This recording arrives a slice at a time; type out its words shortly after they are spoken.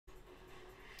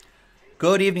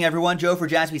Good evening, everyone. Joe for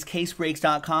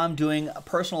JaspysCaseBreaks.com doing a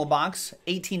personal box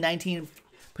 18-19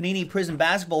 Panini PRIZM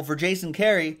basketball for Jason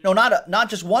Carey. No, not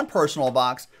just one personal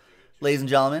box, ladies and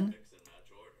gentlemen.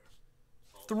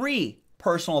 3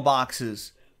 personal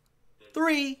boxes.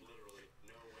 3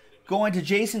 going to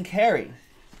Jason Carey.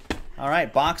 All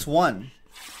right, box 1.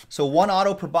 So 1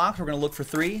 auto per box. We're going to look for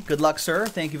 3. Good luck, sir.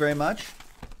 Thank you very much.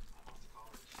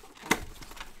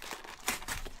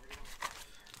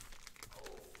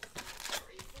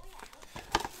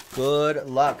 Good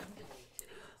luck.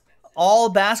 All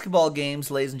basketball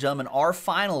games, ladies and gentlemen, are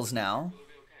finals now.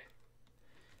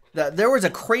 There was a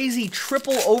crazy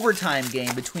triple overtime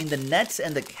game between the Nets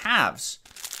and the Cavs.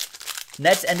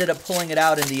 Nets ended up pulling it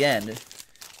out in the end,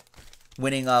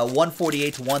 winning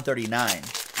 148 to 139.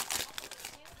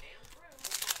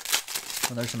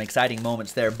 Well, there's some exciting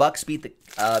moments there. Bucks beat the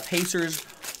Pacers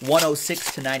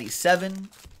 106 to 97.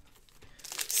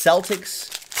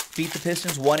 Celtics beat the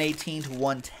Pistons 118 to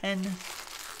 110.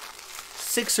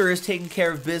 Sixers taking care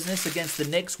of business against the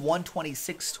Knicks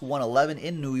 126 to 111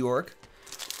 in New York.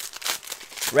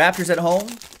 Raptors at home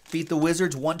beat the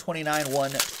Wizards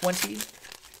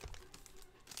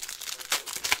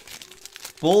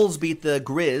 129-120. Bulls beat the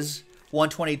Grizz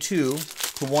 122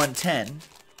 to 110.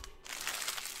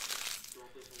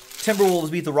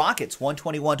 Timberwolves beat the Rockets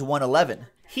 121 to 111.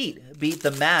 Heat beat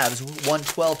the Mavs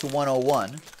 112 to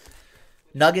 101.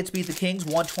 Nuggets beat the Kings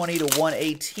 120 to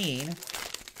 118.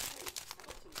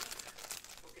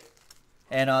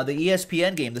 And the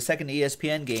ESPN game, the second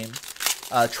ESPN game,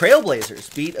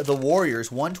 Trailblazers beat the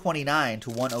Warriors 129 to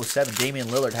 107. Damian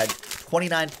Lillard had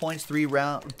 29 points, 3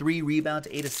 rebounds,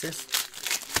 8 assists.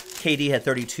 KD had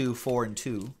 32, 4, and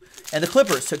 2. And the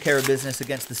Clippers took care of business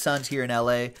against the Suns here in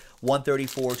LA,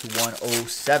 134 to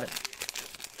 107.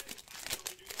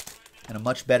 And a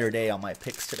much better day on my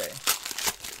picks today.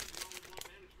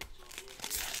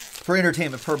 For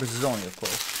entertainment purposes only, of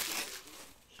course.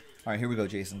 All right, here we go,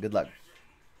 Jason. Good luck.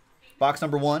 Box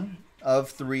number 1 of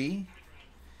 3.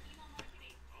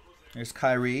 There's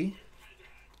Carey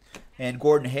and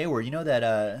Gordon Hayward. You know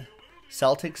that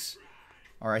Celtics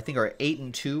are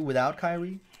 8-2 without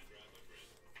Carey.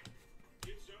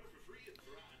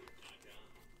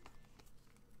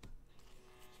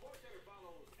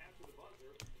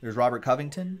 There's Robert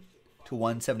Covington to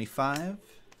 175.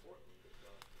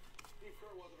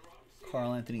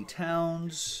 Karl Anthony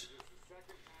Towns.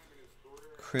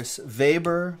 Chris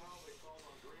Weber.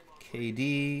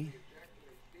 KD.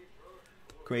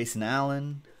 Grayson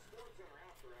Allen.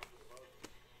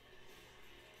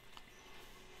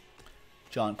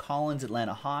 John Collins,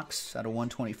 Atlanta Hawks out of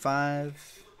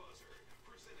 125.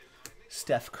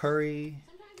 Steph Curry.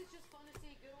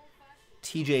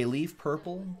 TJ Leaf,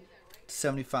 purple,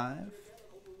 75.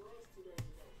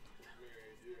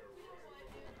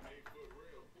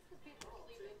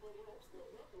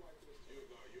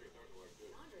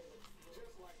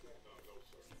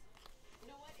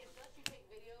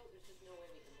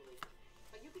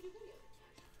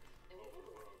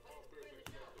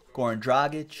 Goran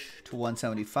Dragic to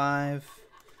 175.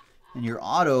 And your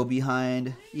auto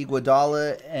behind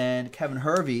Iguodala and Kevin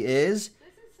Hervey is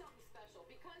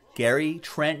Gary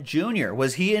Trent Jr.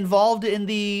 Was he involved in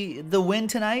the win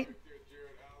tonight?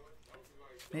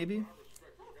 Maybe?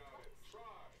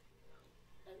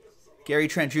 Gary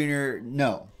Trent Jr.,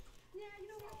 no.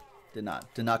 Did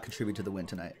not contribute to the win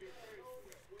tonight.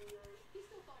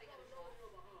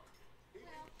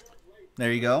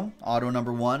 There you go. Auto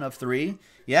number 1 of 3.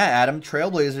 Yeah, Adam,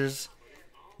 Trailblazers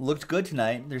looked good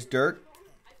tonight. There's Dirk.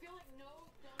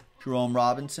 Jerome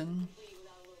Robinson.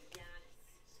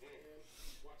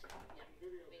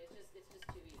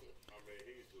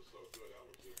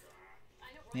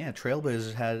 Yeah,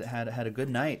 Trailblazers had a good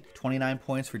night. 29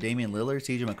 points for Damian Lillard.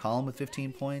 CJ McCollum with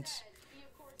 15 points.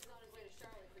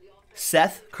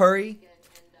 Seth Curry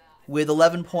with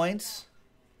 11 points.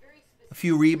 A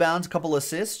few rebounds, a couple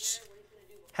assists.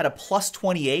 Had a plus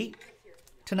 28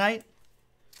 tonight.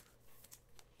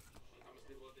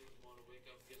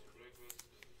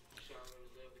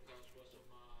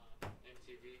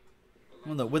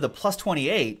 With a plus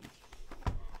 28.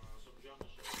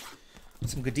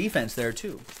 Some good defense there,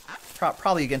 too.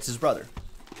 Probably against his brother.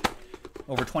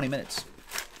 Over 20 minutes.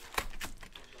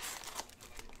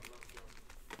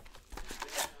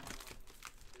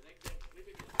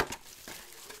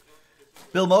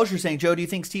 Bill Mosher saying, Joe, do you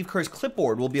think Steve Kerr's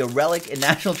clipboard will be a relic in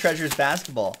National Treasures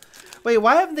basketball? Wait,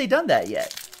 why haven't they done that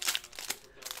yet?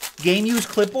 Game used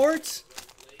clipboards?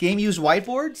 Game used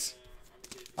whiteboards?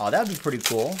 Oh, that would be pretty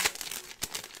cool.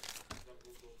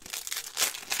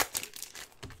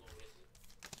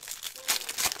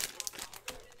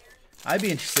 I'd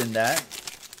be interested in that.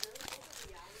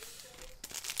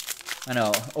 I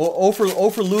know. O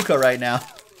for Luca right now,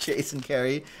 Jason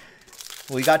Carey.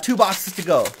 We got 2 boxes to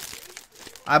go.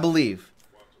 I believe.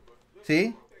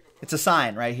 See? It's a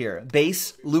sign right here.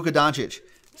 Base Luka Doncic.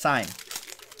 Sign.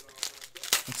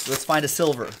 Let's find a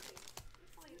silver.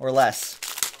 Or less.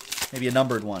 Maybe a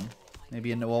numbered one.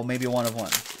 Maybe a one of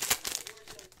one.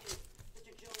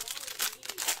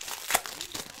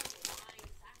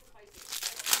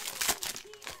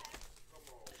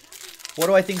 What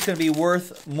do I think is going to be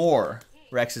worth more?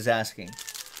 Rex is asking.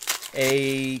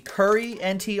 A Curry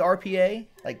NT RPA,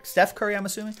 like Steph Curry, I'm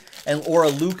assuming, or a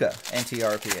Luka NT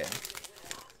RPA.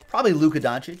 Probably Luka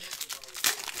Doncic.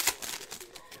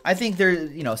 I think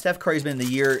Steph Curry's been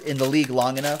in the league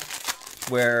long enough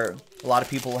where a lot of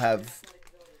people have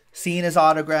seen his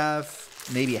autograph,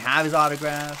 maybe have his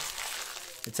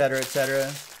autograph, etc.,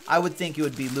 etc. I would think it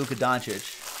would be Luka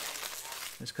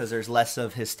Doncic, just because there's less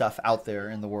of his stuff out there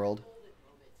in the world.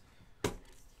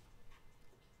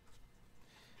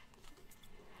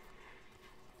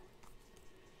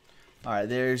 All right,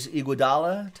 there's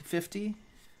Iguodala to 50.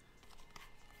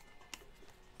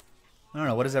 I don't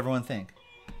know. What does everyone think?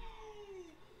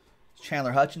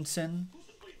 Chandler Hutchinson.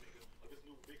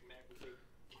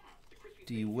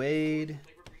 D. Wade.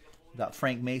 We got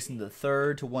Frank Mason the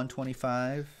third to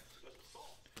 125.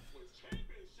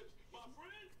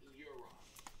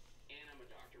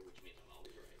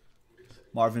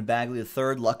 Marvin Bagley the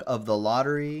third, luck of the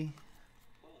lottery.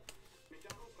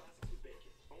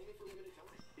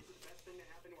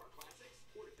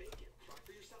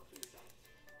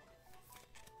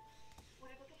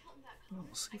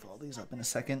 We'll sleeve all these up in a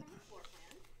second.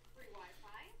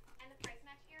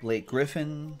 Blake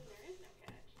Griffin.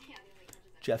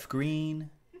 Jeff Green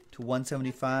to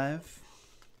 175.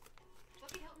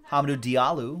 Hamidou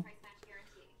Diallo.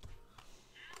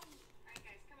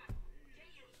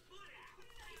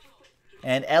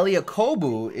 And Elia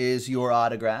Kobu is your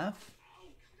autograph.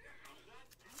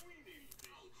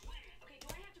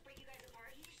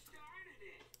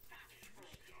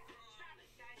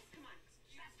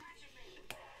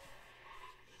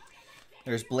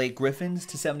 There's Blake Griffin's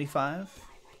to 75.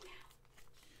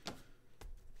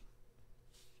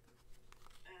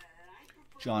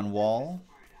 John Wall,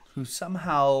 who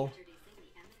somehow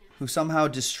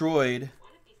destroyed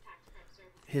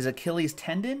his Achilles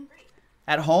tendon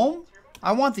at home.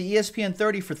 I want the ESPN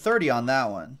 30 for 30 on that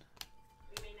one.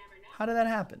 How did that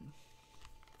happen?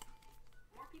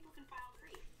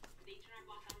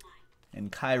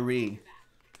 And Kyrie.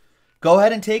 Go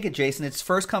ahead and take it, Jason. It's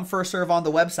first come, first serve on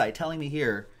the website. Telling me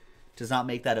here does not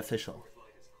make that official.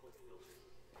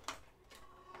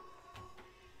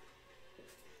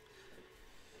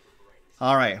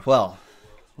 All right, well,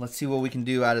 let's see what we can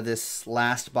do out of this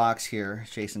last box here,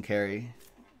 Jason Carey.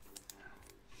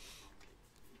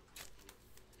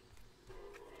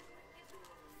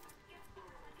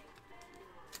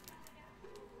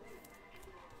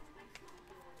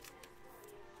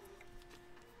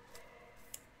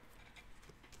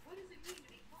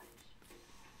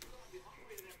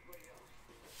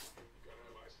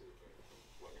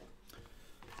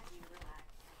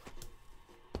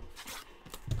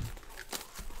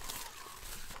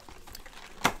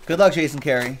 Good luck, Jason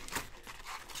Carey.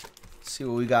 Let's see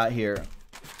what we got here.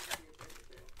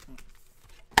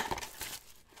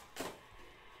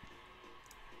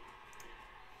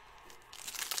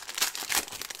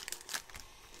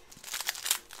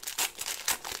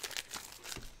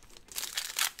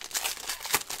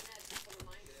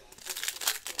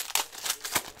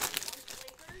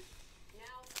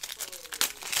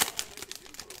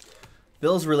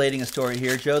 Bill's relating a story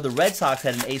here, Joe. The Red Sox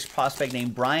had an ace prospect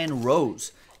named Brian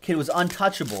Rose. Kid was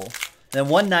untouchable. Then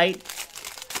one night,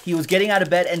 he was getting out of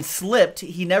bed and slipped.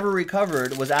 He never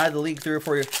recovered, was out of the league 3 or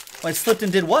 4 years. When he slipped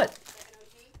and did what?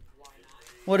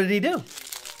 What did he do?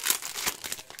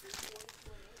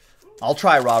 I'll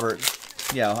try, Robert.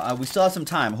 Yeah, we still have some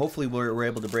time. Hopefully we're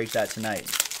able to break that tonight.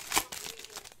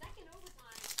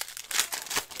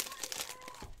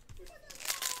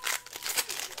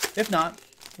 If not,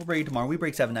 we'll break it tomorrow. We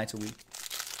break 7 nights a week.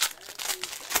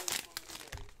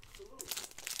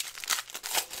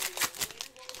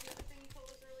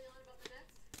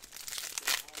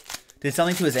 Did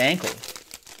something to his ankle.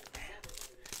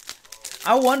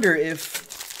 I wonder if...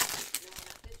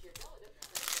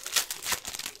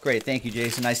 Great, thank you,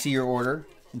 Jason. I see your order.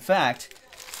 In fact,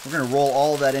 we're going to roll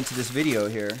all of that into this video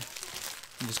here.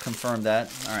 And just confirm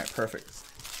that. All right, perfect.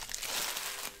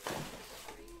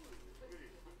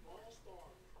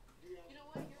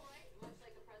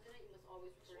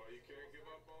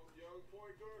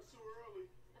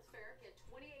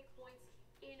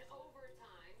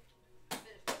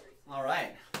 All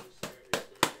right.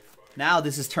 Now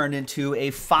this has turned into a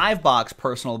 5-box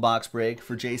personal box break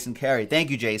for Jason Carey. Thank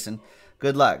you, Jason.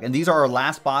 Good luck. And these are our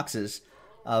last boxes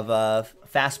of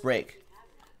Fast Break.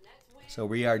 So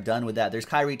we are done with that. There's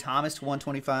Kyrie Thomas to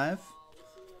 125.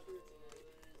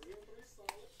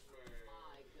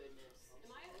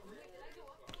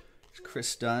 There's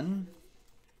Chris Dunn.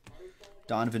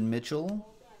 Donovan Mitchell.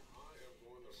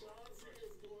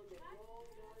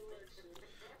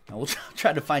 Now we'll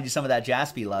try to find you some of that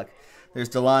Jaspy luck. There's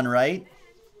DeLon Wright.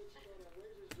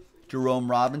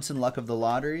 Jerome Robinson, luck of the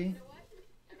lottery.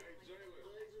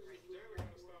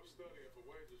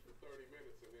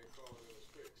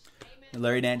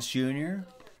 Larry Nance Jr.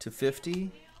 to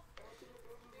 50.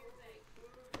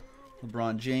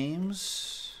 LeBron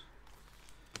James.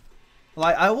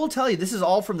 Well, I will tell you, this is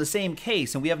all from the same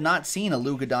case, and we have not seen a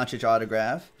Luka Doncic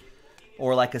autograph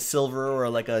or like a silver or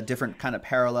like a different kind of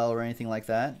parallel or anything like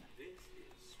that.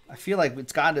 I feel like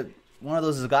it's got to, one of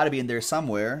those has got to be in there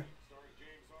somewhere.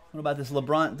 What about this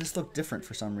LeBron? This looked different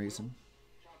for some reason.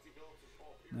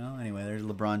 No, anyway, there's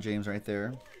LeBron James right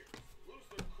there.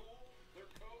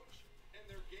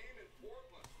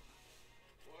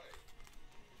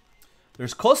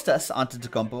 There's Kostas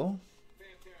Antetokounmpo.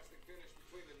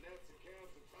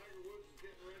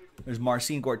 There's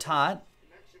Marcin Gortat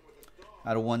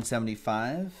out of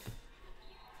 175.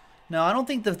 No, I don't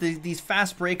think that these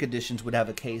fast break editions would have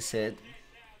a case hit.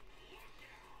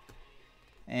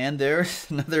 And there's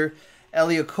another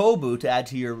Eliakobu to add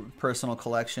to your personal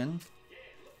collection.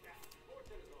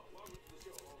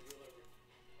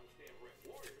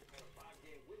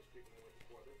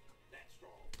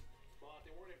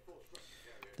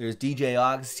 There's DJ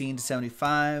Augustine to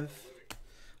 75.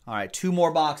 All right, 2 more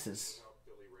boxes.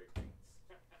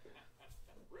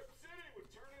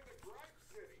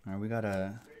 All right, we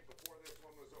gotta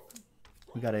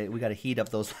heat up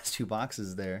those last 2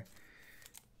 boxes there.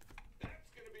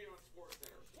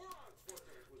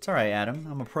 It's all right, Adam.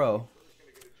 I'm a pro.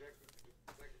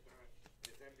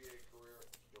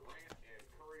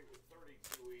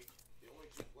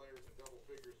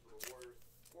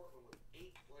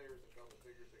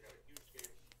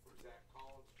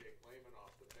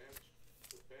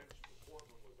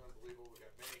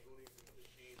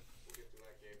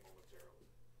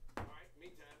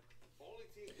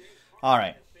 All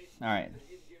right.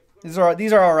 These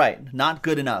are all right. Not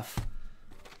good enough.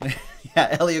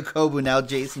 Yeah, Eliakobu now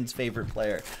Jason's favorite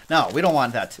player. No, we don't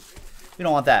want that. We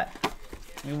don't want that.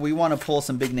 We want to pull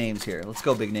some big names here. Let's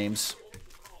go big names.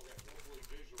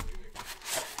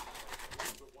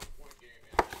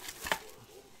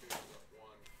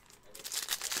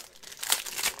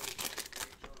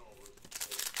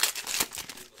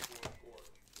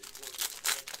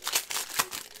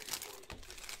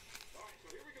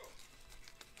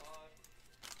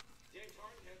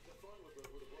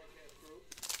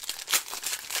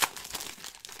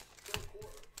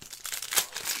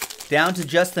 Down to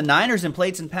just the Niners in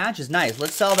plates and patches. Nice.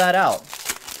 Let's sell that out.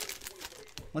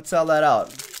 Let's sell that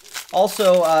out.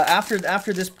 Also,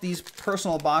 after these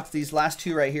personal boxes, these last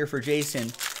 2 right here for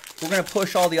Jason, we're gonna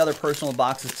push all the other personal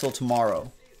boxes till tomorrow.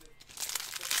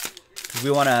 We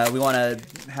wanna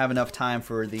have enough time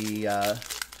for the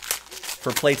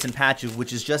for plates and patches,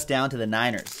 which is just down to the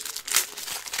Niners.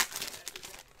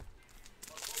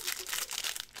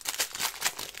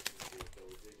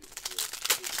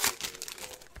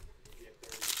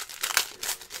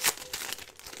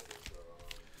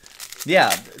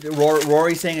 Yeah,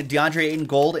 Rory saying a DeAndre Ayton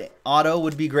gold auto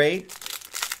would be great.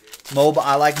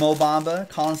 I like Mo Bamba.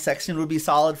 Colin Sexton would be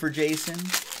solid for Jason.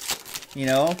 You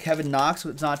know, Kevin Knox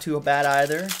was not too bad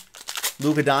either.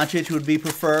 Luka Doncic would be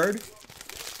preferred.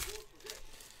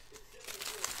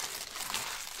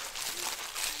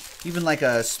 Even like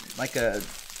a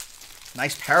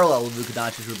nice parallel with Luka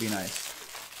Doncic would be nice.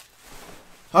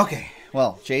 Okay,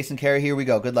 well, Jason Carey, here we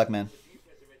go. Good luck, man.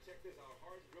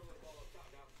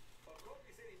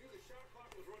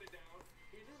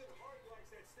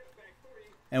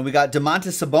 And we got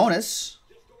Domantas Sabonis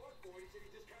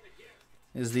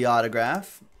is the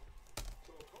autograph.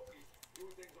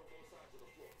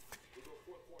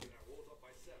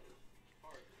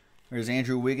 There's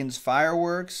Andrew Wiggins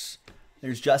Fireworks.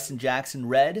 There's Justin Jackson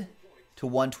Red to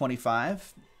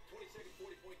 125.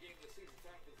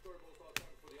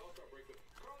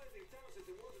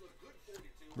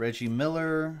 Reggie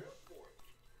Miller.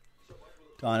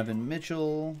 Donovan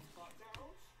Mitchell.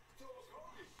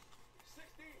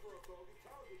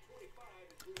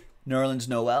 Nerlens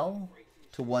Noel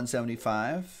to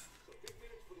 175.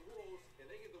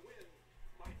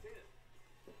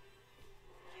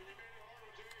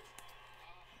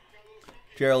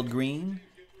 Gerald Green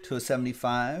to a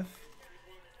 75.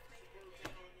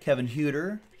 Kevin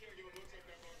Huter.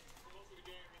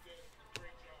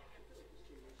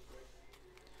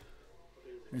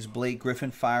 There's Blake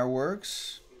Griffin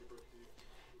Fireworks.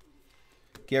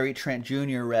 Gary Trent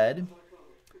Jr. red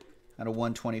out of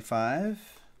 125.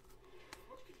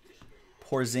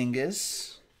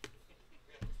 Porzingis.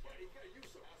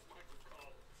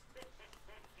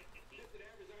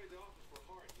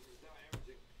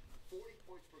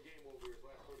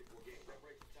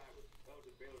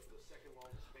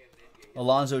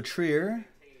 Alonzo Trier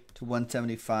to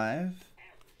 175.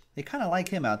 They kind of like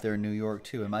him out there in New York,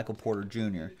 too, and Michael Porter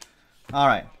Jr. All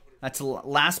right, that's the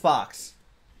last box.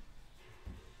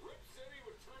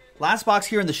 Last box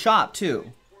here in the shop,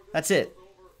 too. That's it.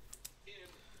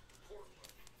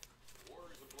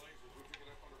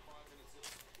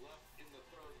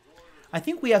 I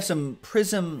think we have some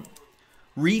PRIZM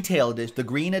retail edition,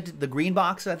 the green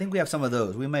boxes. I think we have some of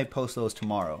those. We may post those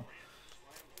tomorrow.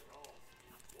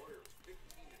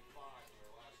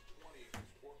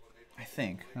 I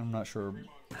think. I'm not sure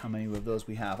how many of those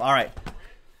we have. All right.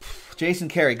 Jason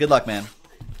Carey, good luck, man.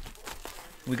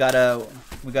 We gotta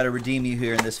redeem you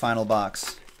here in this final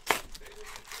box.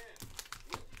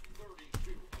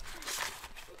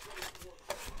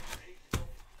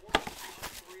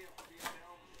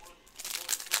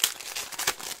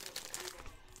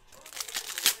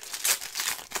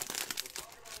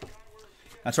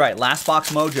 That's right, last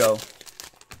box mojo.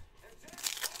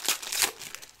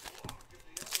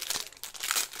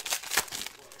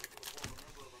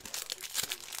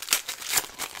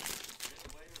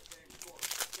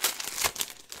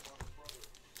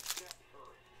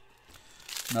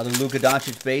 Another Luka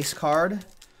Doncic base card.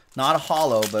 Not a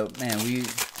holo, but man, we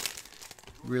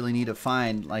really need to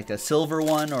find like a silver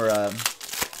one or an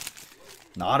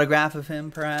autograph of him,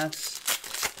 perhaps.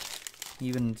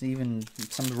 Even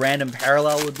some random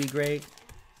parallel would be great.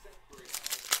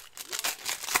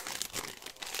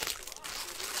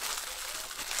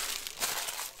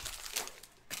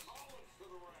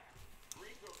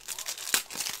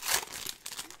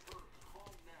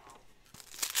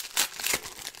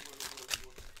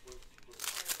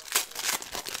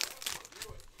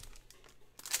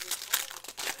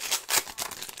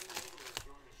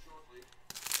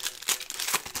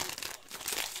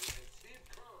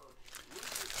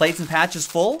 Plates and patches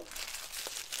full?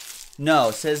 No,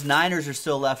 it says Niners are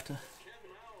still left.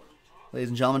 Ladies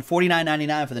and gentlemen,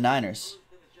 $49.99 for the Niners.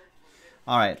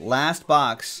 All right, last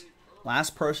box.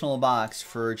 Last personal box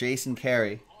for Jason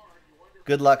Carey.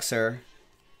 Good luck, sir.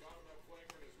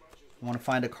 I want to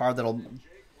find a card that'll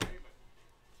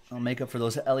make up for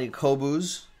those Elliot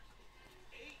Kobus.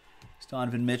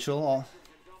 Donovan Mitchell.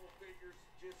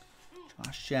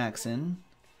 Josh Jackson.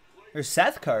 There's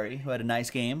Seth Curry, who had a nice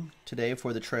game today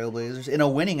for the Trailblazers in a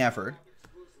winning effort.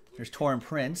 There's Taurean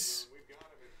Prince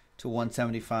to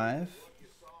 175.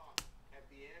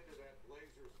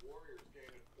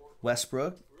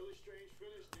 Westbrook.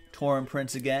 Taurean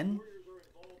Prince again.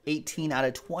 18 out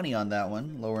of 20 on that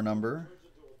one, lower number.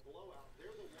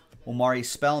 Omari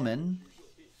Spellman.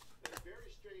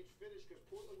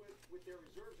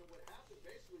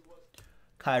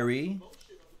 Carey.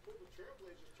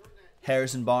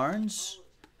 Harrison Barnes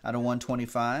out of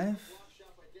 125.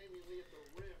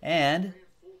 And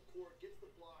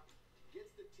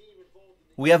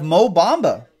we have Mo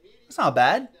Bamba. That's not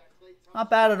bad. Not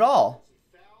bad at all.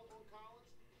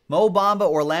 Mo Bamba,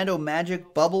 Orlando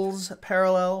Magic, Bubbles,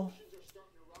 parallel.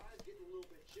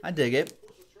 I dig it.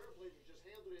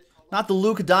 Not the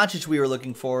Luka Doncic we were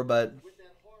looking for, but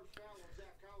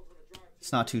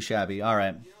it's not too shabby. All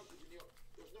right.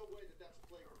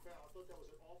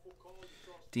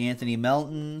 DeAnthony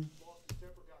Melton.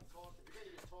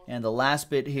 And the last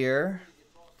bit here.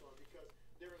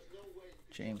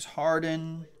 James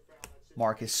Harden.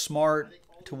 Marcus Smart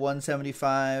to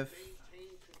 175.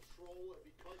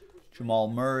 Jamal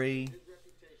Murray.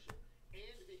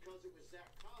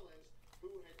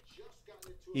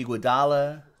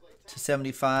 Iguodala to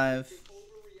 75.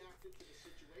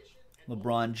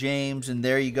 LeBron James. And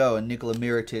there you go. And Nikola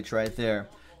Mirotic right there.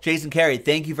 Jason Carey,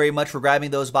 thank you very much for grabbing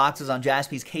those boxes on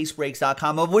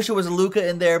JaspysCaseBreaks.com. I wish there was a Luka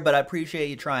in there, but I appreciate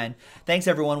you trying. Thanks,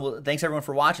 everyone. Thanks, everyone,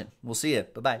 for watching. We'll see you.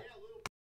 Bye-bye.